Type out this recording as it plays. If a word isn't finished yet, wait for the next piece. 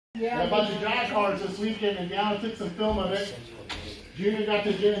a bunch of drag cars this weekend, and Deanna took some film of it. Junior got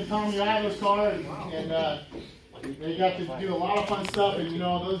to get in Tommy Isla's car, and they got to do a lot of fun stuff. And you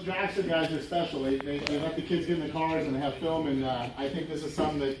know, those dragster guys are special. They let the kids get in the cars and have film, and I think this is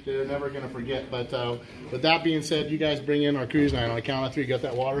something that they're never going to forget. But with that being said, you guys bring in our cruise night on a count of 3. Got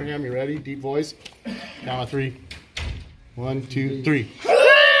that water ham? You ready? Deep voice. Count of 3. 1, 2, 3.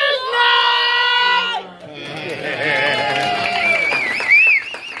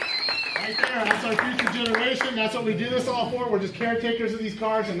 That's our future generation. That's what we do this all for. We're just caretakers of these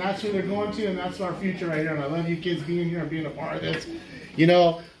cars, and that's who they're going to, and that's our future right here. And I love you kids being here and being a part of this. You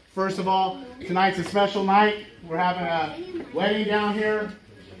know, first of all, tonight's a special night. We're having a wedding down here.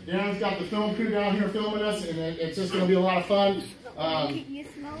 Darren's got the film crew down here filming us, and it's just going to be a lot of fun.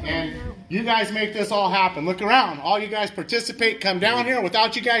 And you guys make this all happen. Look around. All you guys participate. Come down here.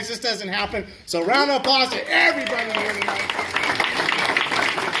 Without you guys, this doesn't happen. So round of applause to everybody here tonight.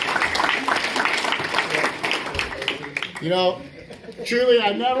 You know, truly,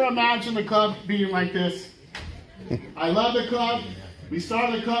 I never imagined the club being like this. I love the club. We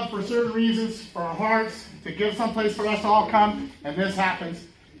started the club for certain reasons, for our hearts, to give some place for us to all come, and this happens.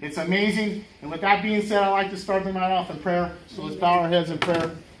 It's amazing. And with that being said, I'd like to start the night off in prayer. So let's bow our heads in prayer.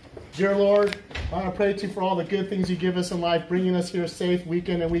 Dear Lord, I want to pray to you for all the good things you give us in life, bringing us here safe week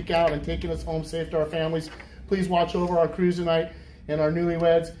in and week out, and taking us home safe to our families. Please watch over our cruise tonight and our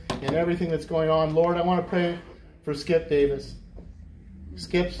newlyweds and everything that's going on. Lord, I want to pray for Skip Davis.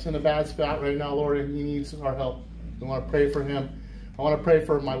 Skip's in a bad spot right now, Lord, and he needs our help. I want to pray for him. I want to pray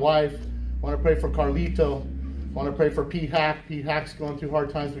for my wife. I want to pray for Carlito. I want to pray for Pete Hack. Pete Hack's going through hard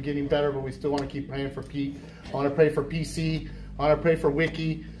times, but getting better, but we still want to keep praying for Pete. I want to pray for PC. I want to pray for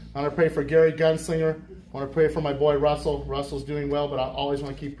Wiki. I want to pray for Gary Gunslinger. I want to pray for my boy Russell. Russell's doing well, but I always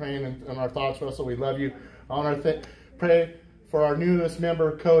want to keep praying in our thoughts, Russell. We love you. I want to pray for our newest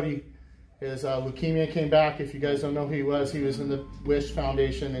member, Cody. His leukemia came back. If you guys don't know who he was in the Wish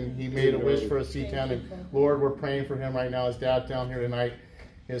Foundation, and he made a wish for a C10. And Lord, we're praying for him right now. His dad's down here tonight.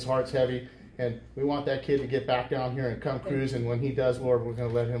 His heart's heavy, and we want that kid to get back down here and come cruise. And when he does, Lord, we're going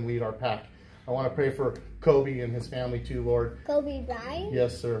to let him lead our pack. I want to pray for Kobe and his family too, Lord. Kobe Bryant?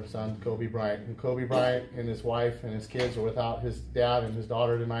 Yes, sir, son, Kobe Bryant. And Kobe Bryant and his wife and his kids are without his dad and his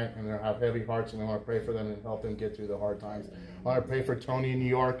daughter tonight, and they have heavy hearts, and I want to pray for them and help them get through the hard times. I want to pray for Tony in New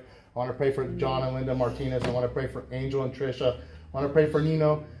York. I want to pray for John and Linda Martinez. I want to pray for Angel and Trisha. I want to pray for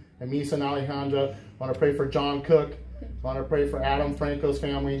Nino and Misa and Alejandra. I want to pray for John Cook. I want to pray for Adam Franco's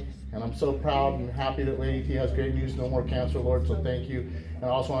family. And I'm so proud and happy that Lady T has great news, no more cancer, Lord, so thank you. And I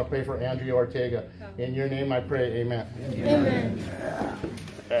also want to pray for Andrea Ortega. In your name I pray, amen. Amen.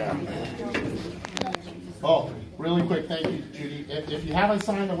 Yeah. Oh, really quick, thank you, Judy. If you haven't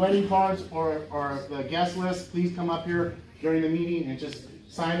signed the wedding cards or the guest list, please come up here during the meeting and just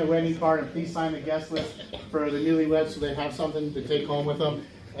sign the wedding card, and please sign the guest list for the newlyweds so they have something to take home with them.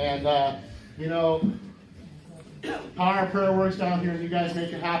 And, you know, Power of Prayer works down here, and you guys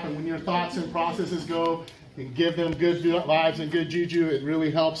make it happen. When your thoughts and processes go and give them good vibes and good juju, it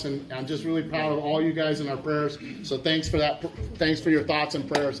really helps, and I'm just really proud of all you guys in our prayers. So thanks for that. Thanks for your thoughts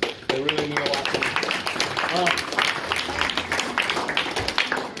and prayers. They really mean a lot to me.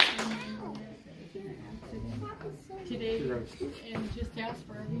 And just ask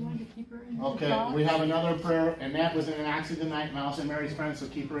for everyone to keep her in their Okay, thoughts. we have another prayer. Annette was in an accident tonight, Mouse and Mary's friend, so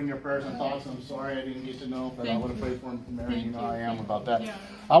keep her in your prayers and thoughts. I'm sorry I didn't get to know, but I would have prayed for Mary. You know how I am about that. Yeah.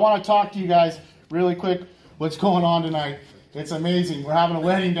 I want to talk to you guys really quick what's going on tonight. It's amazing. We're having a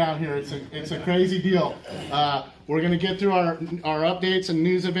wedding down here. It's a crazy deal. We're going to get through our updates and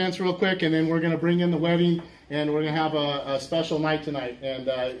news events real quick, and then we're going to bring in the wedding, and we're going to have a special night tonight.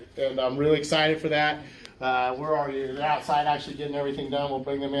 And I'm really excited for that. We're already outside actually getting everything done. We'll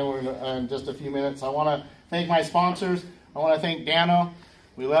bring them in just a few minutes. I want to thank my sponsors. I want to thank Dano.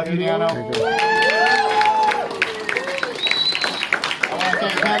 We love you, Dano. I want to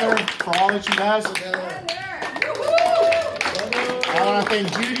thank Heather for all that she does. I want to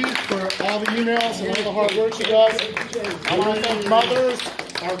thank Judy for all the emails and all the hard work she does. I want to thank Mothers,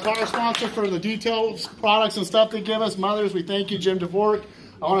 our car sponsor, for the details, products, and stuff they give us. Mothers, we thank you, Jim DeVork.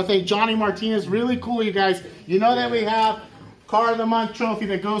 I want to thank Johnny Martinez. Really cool, you guys. You know that we have Car of the Month trophy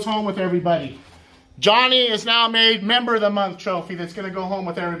that goes home with everybody. Johnny is now made Member of the Month trophy that's going to go home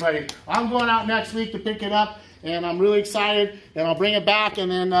with everybody. I'm going out next week to pick it up, and I'm really excited, and I'll bring it back,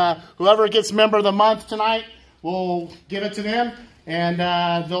 and then whoever gets Member of the Month tonight, we'll give it to them, and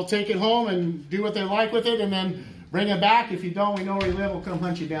they'll take it home and do what they like with it, and then bring it back. If you don't, we know where you live. We'll come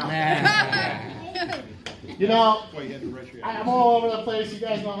hunt you down. You know, I'm all over the place. You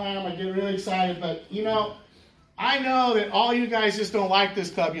guys know how I am. I get really excited. But, you know, I know that all you guys just don't like this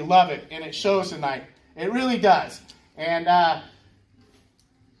club. You love it, and it shows tonight. It really does. And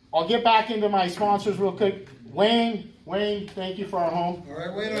I'll get back into my sponsors real quick. Wayne, thank you for our home. All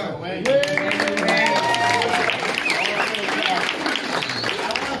right, Wayne. I want to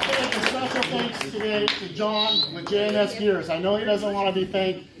thank a special thanks today to John with J&S Gears. I know he doesn't want to be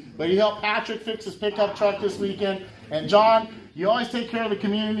thanked, but he helped Patrick fix his pickup truck this weekend. And John, you always take care of the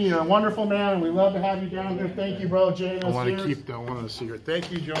community. You're a wonderful man, and we love to have you down here. Thank you, bro. J&S Gears. I want to keep that one a secret.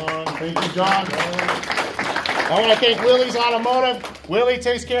 Thank you, John. Thank you, John. I want to thank Willie's Automotive. Willie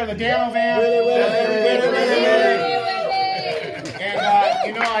takes care of the Dano van. And,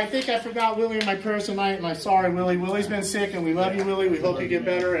 you know, I think I forgot Willie in my prayers tonight, and I'm sorry, Willie. Willie's been sick, and we love you, Willie. We hope you get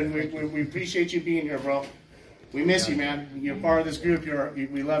better, and we appreciate you being here, bro. We miss you, man. You're part of this group.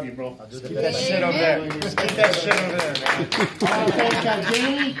 We love you, bro. Just keep that shit over there. Just keep that shit over there, man. I want to thank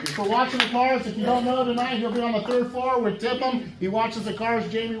Jamie for watching the cars. If you don't know tonight, he'll be on the 3rd floor with Tipham. He watches the cars.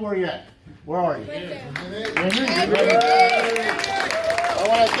 Jamie, where are you at? Where are you? I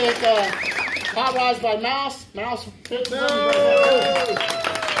want to thank Hot Rods by Mouse. Mouse fits them. Mouse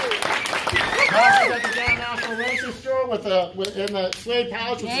is at the Down National Racer Store in the suede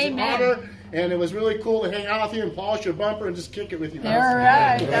pouch, which is an honor. And it was really cool to hang out with you and polish your bumper and just kick it with you guys. All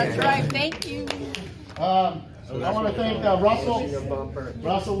right, that's right. Thank you. I want to thank Russell.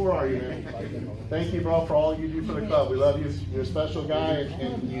 Russell, where are you, man? Thank you, bro, for all you do for the club. We love you. You're a special guy,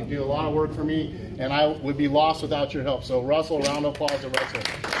 and you do a lot of work for me, and I would be lost without your help. So, Russell, a round of applause to Russell.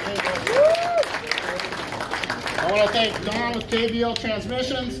 I want to thank Don with KBL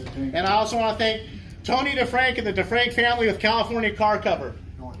Transmissions, and I also want to thank Tony DeFrank and the DeFrank family with California Car Cover.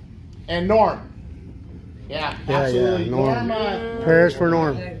 And Norm. Yeah, absolutely. Yeah, Norm. Prayers for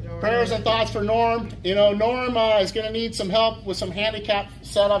Norm. Prayers and thoughts for Norm. You know, Norm is going to need some help with some handicap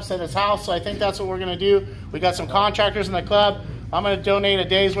setups at his house, so I think that's what we're going to do. We got some contractors in the club. I'm going to donate a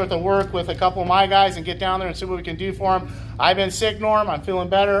day's worth of work with a couple of my guys and get down there and see what we can do for him. I've been sick, Norm. I'm feeling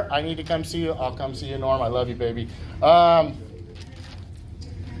better. I need to come see you. I'll come see you, Norm. I love you, baby.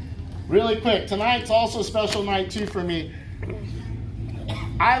 Really quick, tonight's also a special night, too, for me.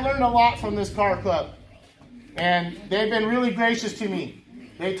 I learned a lot from this car club, and they've been really gracious to me.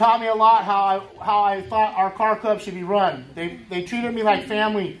 They taught me a lot how I thought our car club should be run. They treated me like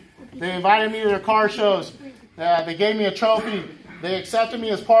family. They invited me to their car shows. They gave me a trophy. They accepted me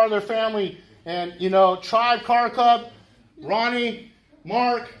as part of their family. And, you know, Tribe Car Club, Ronnie,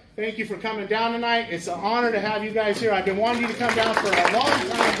 Mark, thank you for coming down tonight. It's an honor to have you guys here. I've been wanting you to come down for a long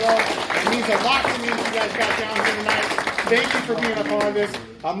time, bro. It means a lot to me that you guys got down here tonight. Thank you for being a part of this.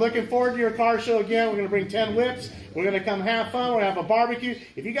 I'm looking forward to your car show again. We're going to bring 10 whips. We're going to come have fun. We're going to have a barbecue.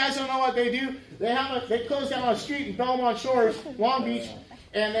 If you guys don't know what they do, they close down a street in Belmont Shores, Long Beach,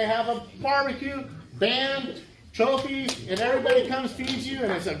 and they have a barbecue, band, trophies, and everybody comes, feeds you,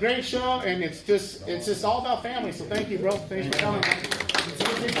 and it's a great show, and it's just all about family. So thank you, bro. Thanks for coming.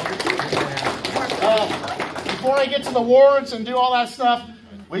 Before I get to the awards and do all that stuff,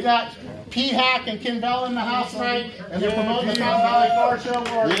 we got P-Hack and Kim Bell in the house tonight, and they're promoting the Fountain Valley Car Show.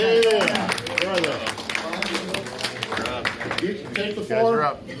 You take the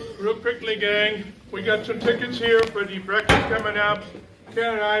floor. Real quickly, gang, we got some tickets here for the breakfast coming up.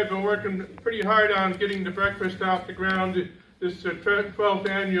 Ken and I have been working pretty hard on getting the breakfast off the ground. This is the 12th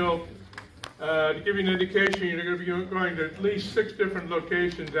annual. To give you an indication, you're going to be going to at least 6 different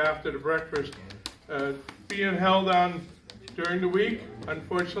locations after the breakfast. Being held on during the week.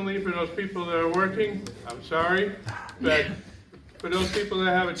 Unfortunately, for those people that are working, I'm sorry, but for those people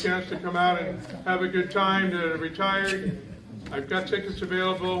that have a chance to come out and have a good time, that are retired, I've got tickets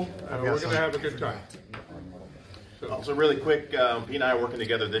available. We're going to have a good time. So really quick, Pete and I are working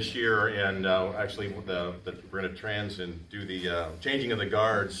together this year, and actually we're going to trans and do the changing of the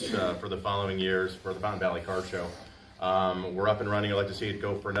guards for the following years for the Fountain Valley Car Show. We're up and running. I'd like to see it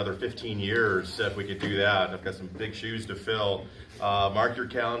go for another 15 years if we could do that. I've got some big shoes to fill. Mark your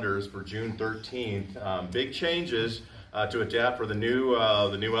calendars for June 13th. Big changes to adapt for the new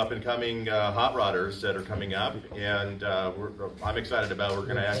up-and-coming hot rodders that are coming up, and I'm excited about. We're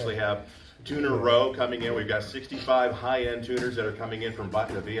going to actually have Tuner Row coming in. We've got 65 high-end tuners that are coming in from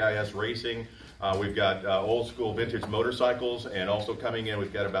the VIS Racing. We've got old school vintage motorcycles, and also coming in,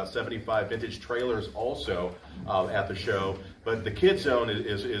 we've got about 75 vintage trailers also at the show. But the Kid Zone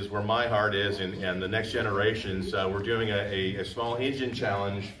is where my heart is, and the next generations. We're doing a small engine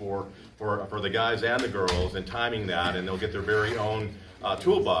challenge for the guys and the girls, and timing that, and they'll get their very own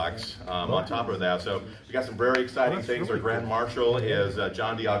toolbox on top of that. So we got some very exciting things. Our Grand Marshal is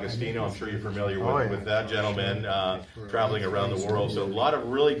John DiAgostino. I'm sure you're familiar with that gentleman, traveling around the world. So a lot of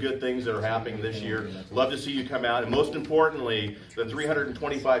really good things that are happening this year. Love to see you come out. And most importantly, the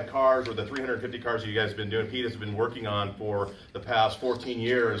 325 cars or the 350 cars that you guys have been doing, Pete has been working on for the past 14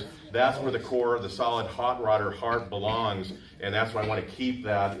 years. That's where the core, the solid hot rodder heart belongs. And that's why I want to keep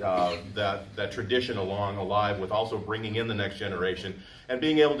that, that tradition alive with also bringing in the next generation and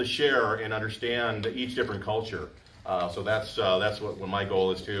being able to share and understand each different culture. So that's what my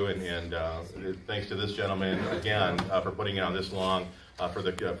goal is too. And thanks to this gentleman again for putting it on this long for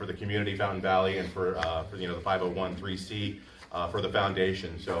the community, Fountain Valley, and for the 501(c)(3) for the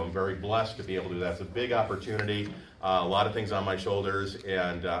foundation. So I'm very blessed to be able to do that. It's a big opportunity. A lot of things on my shoulders,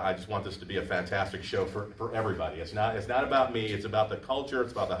 and I just want this to be a fantastic show for everybody. It's not about me. It's about the culture.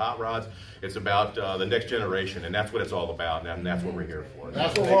 It's about the hot rods. It's about the next generation, and that's what it's all about, and that's what we're here for.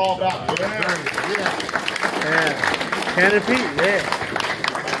 That's what we're all about. Ken and Pete, yeah.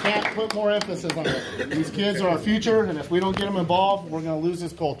 I can't put more emphasis on it. These kids are our future, and if we don't get them involved, we're going to lose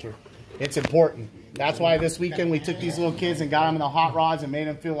this culture. It's important. That's why this weekend we took these little kids and got them in the hot rods and made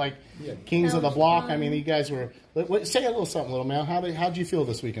them feel like kings of the block. I mean, you guys were... Say a little something, little man. How'd you feel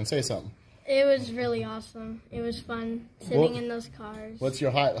this weekend? Say something. It was really awesome. It was fun sitting in those cars. What's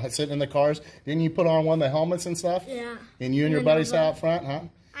your sitting in the cars? Didn't you put on one of the helmets and stuff? Yeah. And you and your buddies sat out front, huh?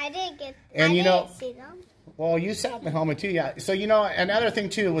 I didn't get. And I didn't see them. Well, you sat in the helmet too, yeah. So another thing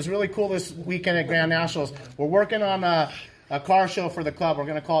too, it was really cool this weekend at Grand Nationals. We're working on a car show for the club. We're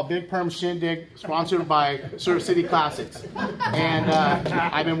going to call it Big Perm Shindig, sponsored by Surf City Classics. And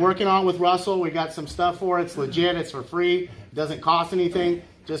I've been working on it with Russell. We got some stuff for it. It's legit. It's for free. It doesn't cost anything.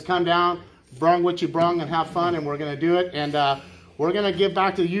 Just come down, brung what you brung, and have fun, and we're going to do it. And we're going to give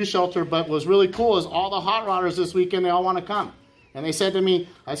back to the youth shelter. But what's really cool is all the hot rodders this weekend, they all want to come. And they said to me,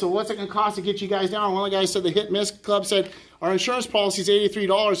 I said, what's it going to cost to get you guys down? One of the guys said, the Hit Miss Club said, our insurance policy is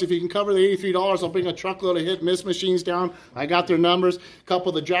 $83. If you can cover the $83, I'll bring a truckload of Hit Miss machines down. I got their numbers. A couple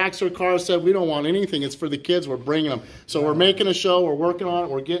of the Jackster cars said, we don't want anything. It's for the kids. We're bringing them. So we're making a show. We're working on it.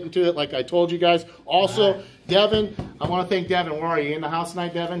 We're getting to it like I told you guys. Also, Devin, I want to thank Devin. Where are you? In the house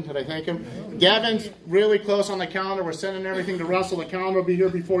tonight, Devin? Did I thank him? Devin's really close on the calendar. We're sending everything to Russell. The calendar will be here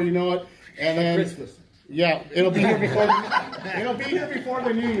before you know it. And then Christmas. Yeah, it'll be here before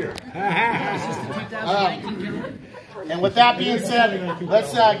the new year. And with that being said,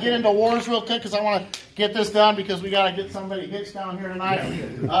 let's get into awards real quick because I want to get this done because we got to get somebody hitched down here tonight.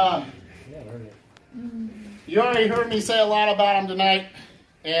 You already heard me say a lot about him tonight,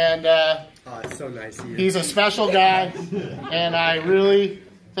 and it's so nice of you. He's a special guy, and I'm really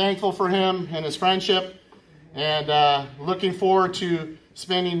thankful for him and his friendship, and looking forward to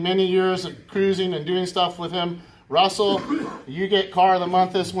spending many years of cruising and doing stuff with him. Russell, you get Car of the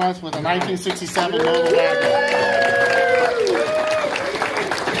Month this month with a 1967 Nova wagon.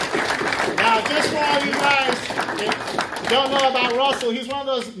 Now, just for all you guys that don't know about Russell, he's one of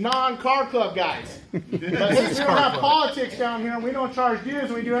those non-car club guys. But since we don't have politics down here and we don't charge dues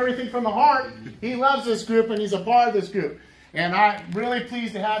and we do everything from the heart, he loves this group and he's a part of this group. And I'm really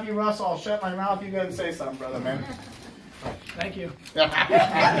pleased to have you, Russell. I'll shut my mouth. You go and say something, brother, man. Thank you. Man,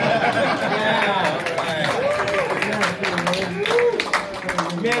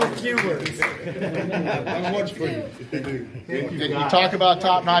 a few words. Not much for you. You talk about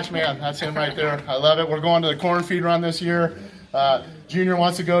top-notch, man. That's him right there. I love it. We're going to the corn feed run this year. Junior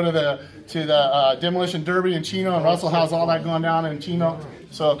wants to go to the demolition derby in Chino, and Russell has all that going down in Chino.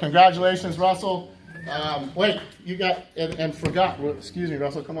 So congratulations, Russell. Wait, you got and forgot. Excuse me,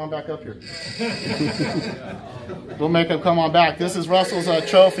 Russell. Come on back up here. We'll make him come on back. This is Russell's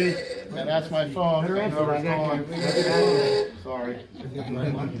trophy, and that's my phone. Sorry.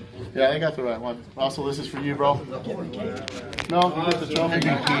 Yeah, they got the right one. Russell, this is for you, bro. No, you get the trophy.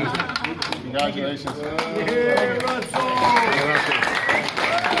 Congratulations. Hey, Russell!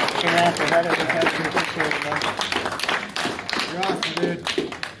 You're awesome, dude.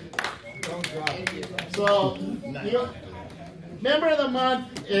 So, member of the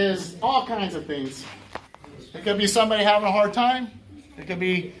month is all kinds of things. It could be somebody having a hard time. It could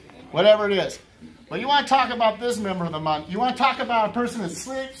be whatever it is. But you want to talk about this member of the month. You want to talk about a person that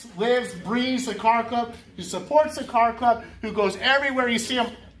sleeps, lives, breathes the car club, who supports the car club, who goes everywhere. You see him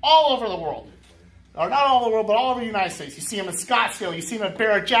all over the world. Or not all over the world, but all over the United States. You see him in Scottsdale. You see him at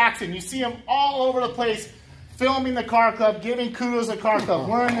Barrett Jackson. You see him all over the place, filming the car club, giving kudos to the car club,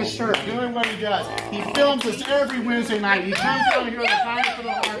 wearing his shirt, doing what he does. He films us every Wednesday night. He comes down here with a kindness for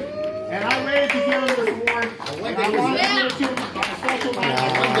the heart. And I'm ready to give him this award. And I want to give it to him on a special night.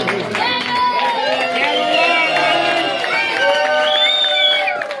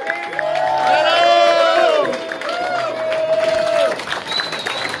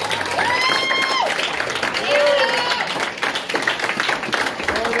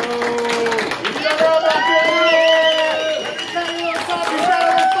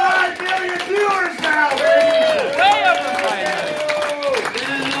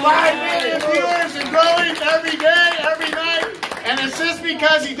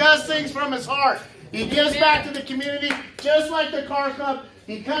 because he does things from his heart. He gives back to the community, just like the car club.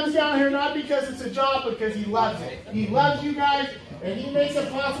 He comes down here not because it's a job, but because he loves it. He loves you guys, and he makes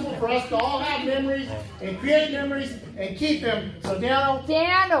it possible for us to all have memories and create memories and keep them. So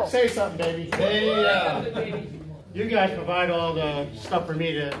Dano, say something, baby. Hey, you guys provide all the stuff for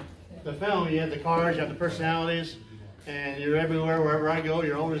me to film. You have the cars, you have the personalities, and you're everywhere. Wherever I go,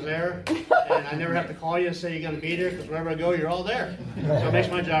 you're always there. And I never have to call you and say you're going to be there, because wherever I go, you're all there. So it makes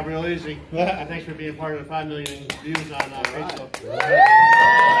my job real easy. And thanks for being part of the 5 million views on Facebook.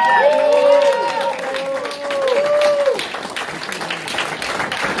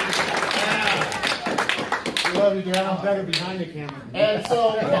 Love you, Dan. I'm better behind the camera. And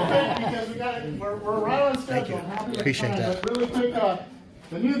so, because we're right on schedule. Appreciate that. But really quick,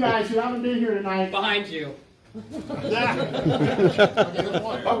 the new guys who haven't been here tonight. Behind you.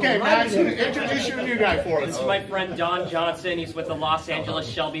 Okay, Max, introduce your new guy for us. This is my friend Don Johnson. He's with the Los Angeles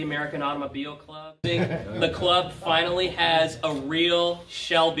Shelby American Automobile Club. The club finally has a real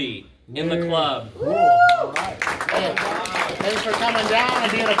Shelby in the club. Hey, thanks for coming down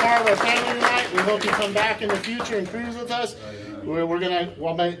and being a part of our family tonight. We hope you come back in the future and cruise with us. I'm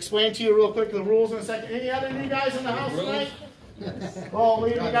gonna explain to you real quick the rules in a second. Any other new guys in the house tonight? Well,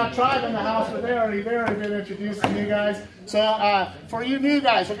 we got Tribe in the house, but they've already been introduced to you guys. So for you new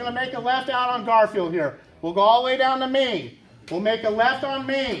guys, we're gonna make a left out on Garfield here. We'll go all the way down to Main. We'll make a left on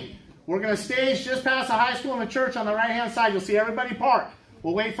Main. We're gonna stage just past the high school and the church on the right-hand side. You'll see everybody parked.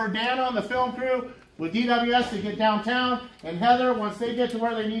 We'll wait for Dano and the film crew with DWS to get downtown, and Heather, once they get to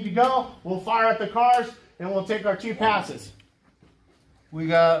where they need to go, we'll fire up the cars and we'll take our 2 passes. We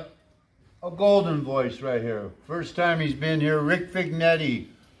got a golden voice right here. First time he's been here, Rick Fignetti,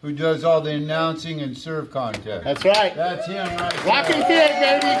 who does all the announcing and serve contest. That's right. That's him right there. Rocking Fit,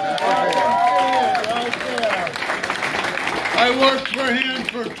 baby. Right there. I worked for him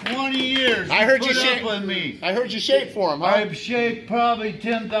for 20 years. I heard you Put shape up with me. I heard you shape for him, huh? I've shaped probably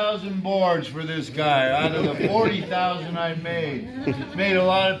 10,000 boards for this guy out of the 40,000 I made. Made a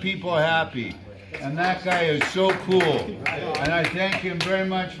lot of people happy. And that guy is so cool. And I thank him very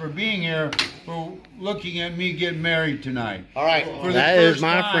much for being here, for looking at me get married tonight. All right. For That the is first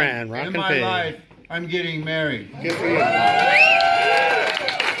my time friend, in Rockin' my Fit. life, I'm getting married. Good for you.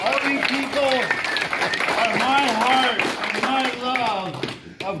 All these people are my heart and my love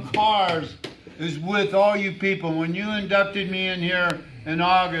of cars is with all you people. When you inducted me in here in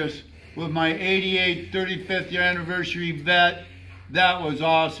August with my 88 35th year anniversary vet, that was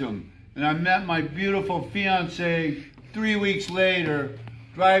awesome. And I met my beautiful fiance 3 weeks later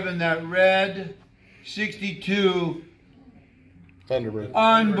driving that red 62 Thunderbird.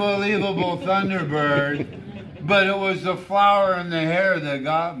 unbelievable Thunderbird, but it was the flower and the hair that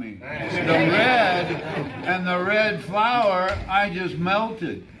got me. The red and the red flower, I just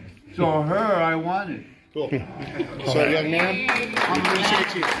melted. So her, I wanted. Cool. So, young man, I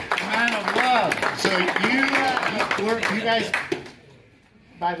appreciate you. Man of love. So you guys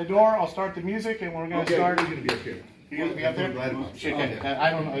by the door. I'll start the music, and we're going to start. You're going to be up here. You're going to be up there? Okay. I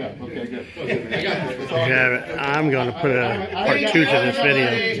don't know. Yeah. Okay, good. Yeah, I'm going to put a part 2 to this video.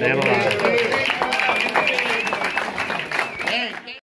 DanoLive.